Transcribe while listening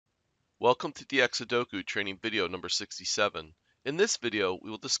Welcome to dxSudoku training video number 67. In this video, we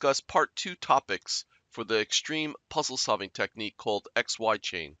will discuss part 2 topics for the extreme puzzle solving technique called XY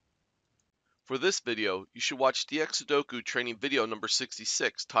chain. For this video, you should watch dxSudoku training video number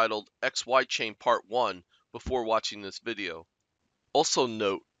 66 titled XY chain part 1 before watching this video. Also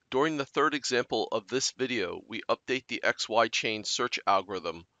note, during the third example of this video, we update the XY chain search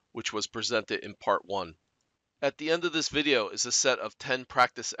algorithm, which was presented in part 1. At the end of this video is a set of 10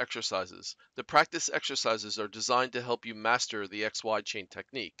 practice exercises. The practice exercises are designed to help you master the XY chain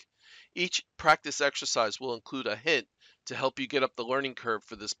technique. Each practice exercise will include a hint to help you get up the learning curve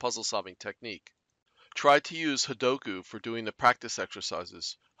for this puzzle solving technique. Try to use Sudoku for doing the practice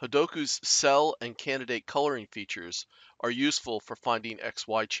exercises. Sudoku's cell and candidate coloring features are useful for finding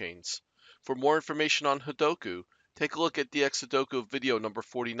XY chains. For more information on Sudoku, take a look at dxSudoku video number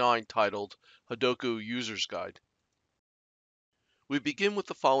 49 titled Sudoku User's Guide. We begin with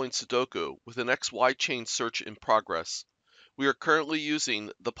the following Sudoku with an XY chain search in progress. We are currently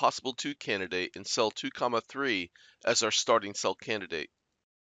using the possible 2 candidate in cell 2, 3 as our starting cell candidate.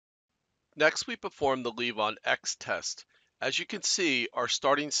 Next, we perform the leave on X test. As you can see, our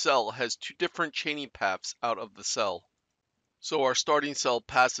starting cell has 2 different chaining paths out of the cell. So our starting cell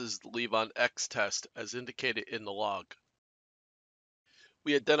passes the leave on X test as indicated in the log.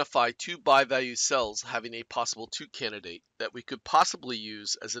 We identify 2 by-value cells having a possible 2 candidate that we could possibly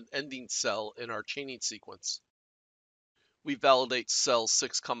use as an ending cell in our chaining sequence. We validate cell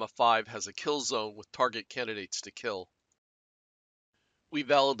 6, 5 has a kill zone with target candidates to kill. We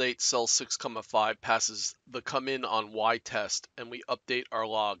validate cell 6, 5 passes the come in on Y test, and we update our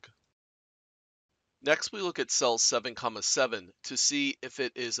log. Next, we look at cell 7, 7 to see if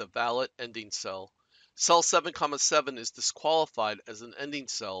it is a valid ending cell. Cell 7, 7 is disqualified as an ending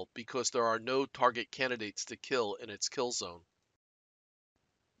cell because there are no target candidates to kill in its kill zone.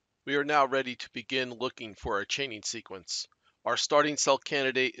 We are now ready to begin looking for a chaining sequence. Our starting cell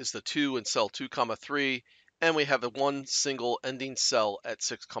candidate is the 2 in cell 2, 3, and we have one single ending cell at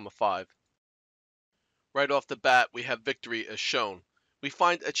 6, 5. Right off the bat, we have victory as shown. We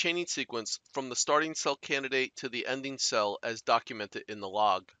find a chaining sequence from the starting cell candidate to the ending cell as documented in the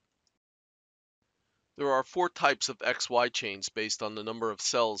log. There are 4 types of XY chains based on the number of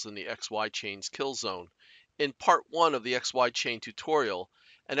cells in the XY chain's kill zone. In part 1 of the XY chain tutorial,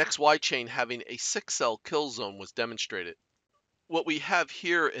 an XY chain having a 6-cell kill zone was demonstrated. What we have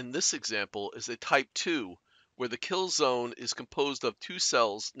here in this example is a type 2, where the kill zone is composed of 2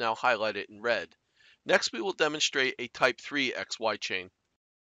 cells now highlighted in red. Next, we will demonstrate a type 3 XY chain.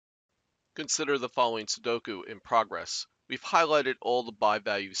 Consider the following Sudoku in progress. We've highlighted all the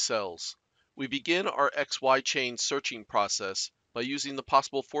by-value cells. We begin our XY chain searching process by using the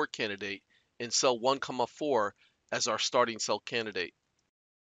possible 4 candidate in cell 1, 4 as our starting cell candidate.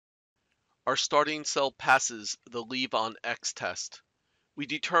 Our starting cell passes the leave on X test. We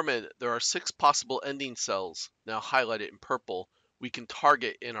determine there are 6 possible ending cells, now highlighted in purple, we can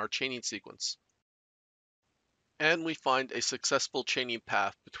target in our chaining sequence. And we find a successful chaining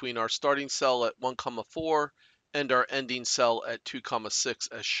path between our starting cell at 1, 4 and our ending cell at 2, 6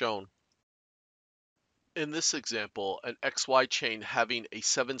 as shown. In this example, an XY chain having a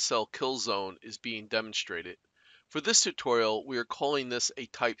 7-cell kill zone is being demonstrated. For this tutorial, we are calling this a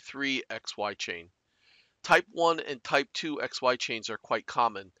type 3 XY chain. Type 1 and type 2 XY chains are quite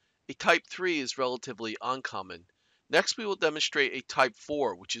common. A type 3 is relatively uncommon. Next, we will demonstrate a type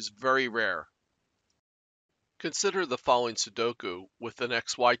 4, which is very rare. Consider the following Sudoku with an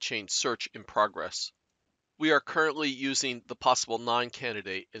XY chain search in progress. We are currently using the possible 9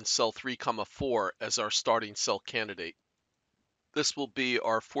 candidate in cell 3, 4 as our starting cell candidate. This will be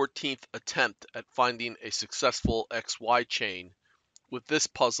our 14th attempt at finding a successful XY chain with this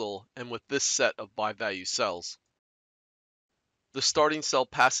puzzle and with this set of by-value cells. The starting cell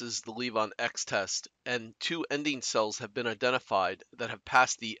passes the leave on X test, and 2 ending cells have been identified that have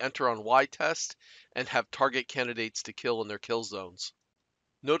passed the enter on Y test and have target candidates to kill in their kill zones.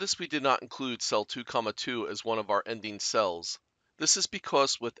 Notice we did not include cell 2, 2 as one of our ending cells. This is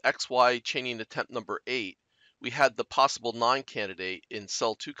because with XY chaining attempt number 8, we had the possible 9 candidate in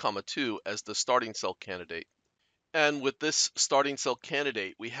cell 2, 2 as the starting cell candidate. And with this starting cell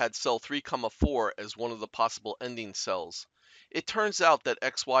candidate, we had cell 3, 4 as one of the possible ending cells. It turns out that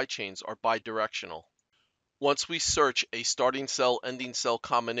XY chains are bidirectional. Once we search a starting cell ending cell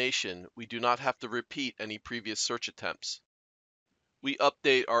combination, we do not have to repeat any previous search attempts. We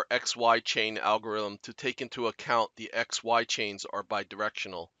update our XY chain algorithm to take into account the XY chains are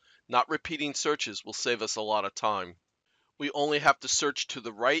bidirectional. Not repeating searches will save us a lot of time. We only have to search to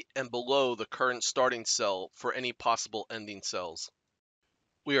the right and below the current starting cell for any possible ending cells.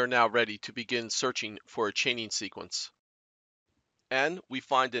 We are now ready to begin searching for a chaining sequence. And we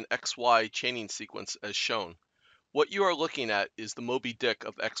find an XY chaining sequence as shown. What you are looking at is the Moby Dick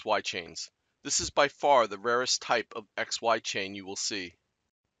of XY chains. This is by far the rarest type of XY chain you will see.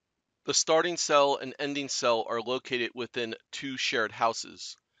 The starting cell and ending cell are located within two shared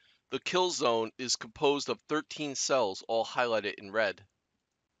houses. The kill zone is composed of 13 cells, all highlighted in red.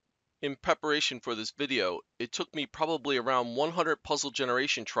 In preparation for this video, it took me probably around 100 puzzle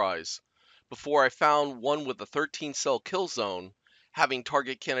generation tries before I found one with a 13-cell kill zone having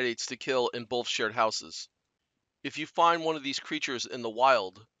target candidates to kill in both shared houses. If you find one of these creatures in the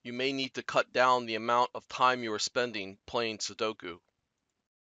wild, you may need to cut down the amount of time you are spending playing Sudoku.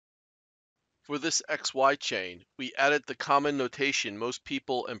 For this XY chain, we added the common notation most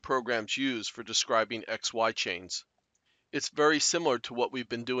people and programs use for describing XY chains. It's very similar to what we've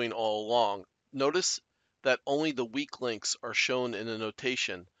been doing all along. Notice that only the weak links are shown in the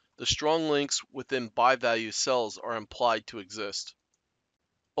notation. The strong links within by-value cells are implied to exist.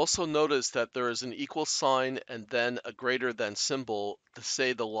 Also notice that there is an equal sign and then a greater than symbol to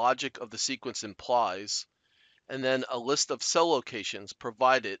say the logic of the sequence implies, and then a list of cell locations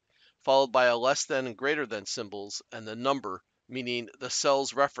provided, followed by a less than and greater than symbols and the number, meaning the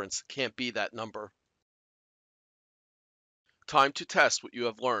cell's reference can't be that number. Time to test what you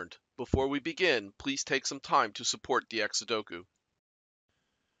have learned. Before we begin, please take some time to support dxSudoku.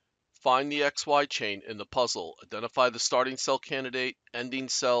 Find the XY chain in the puzzle. Identify the starting cell candidate, ending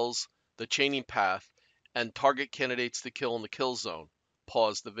cells, the chaining path, and target candidates to kill in the kill zone.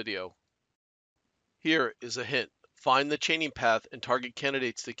 Pause the video. Here is a hint. Find the chaining path and target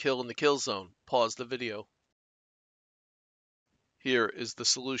candidates to kill in the kill zone. Pause the video. Here is the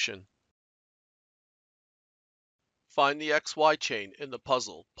solution. Find the XY chain in the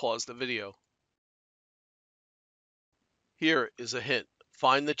puzzle. Pause the video. Here is a hint.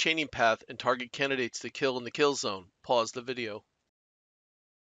 Find the chaining path and target candidates to kill in the kill zone. Pause the video.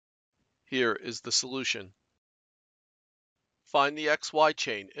 Here is the solution. Find the XY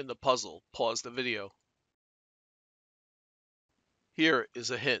chain in the puzzle. Pause the video. Here is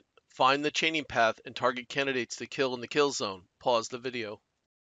a hint. Find the chaining path and target candidates to kill in the kill zone. Pause the video.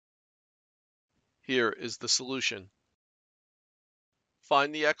 Here is the solution.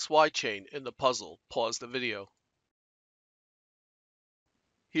 Find the XY chain in the puzzle. Pause the video.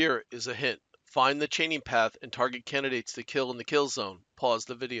 Here is a hint. Find the chaining path and target candidates to kill in the kill zone. Pause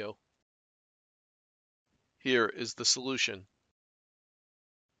the video. Here is the solution.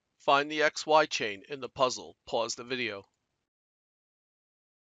 Find the XY chain in the puzzle. Pause the video.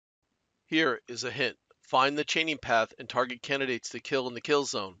 Here is a hint. Find the chaining path and target candidates to kill in the kill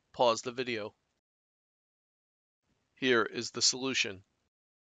zone. Pause the video. Here is the solution.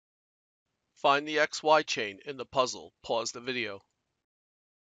 Find the XY chain in the puzzle. Pause the video.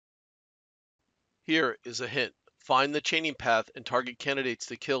 Here is a hint. Find the chaining path and target candidates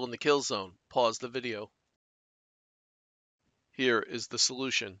to kill in the kill zone. Pause the video. Here is the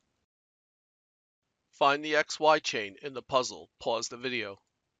solution. Find the XY chain in the puzzle. Pause the video.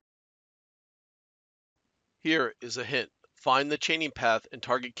 Here is a hint. Find the chaining path and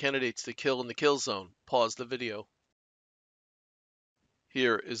target candidates to kill in the kill zone. Pause the video.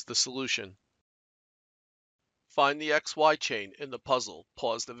 Here is the solution. Find the XY chain in the puzzle.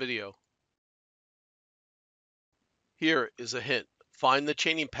 Pause the video. Here is a hint. Find the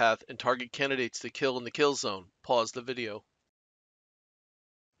chaining path and target candidates to kill in the kill zone. Pause the video.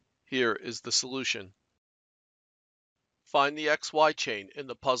 Here is the solution. Find the XY chain in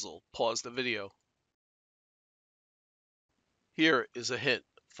the puzzle. Pause the video. Here is a hint.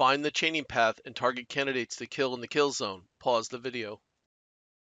 Find the chaining path and target candidates to kill in the kill zone. Pause the video.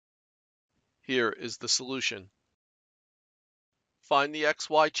 Here is the solution. Find the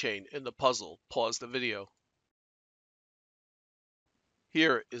XY chain in the puzzle. Pause the video.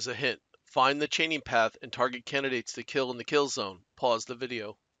 Here is a hint. Find the chaining path and target candidates to kill in the kill zone. Pause the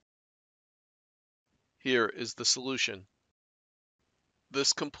video. Here is the solution.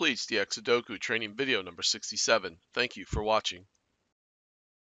 This completes dxSudoku training video number 67. Thank you for watching.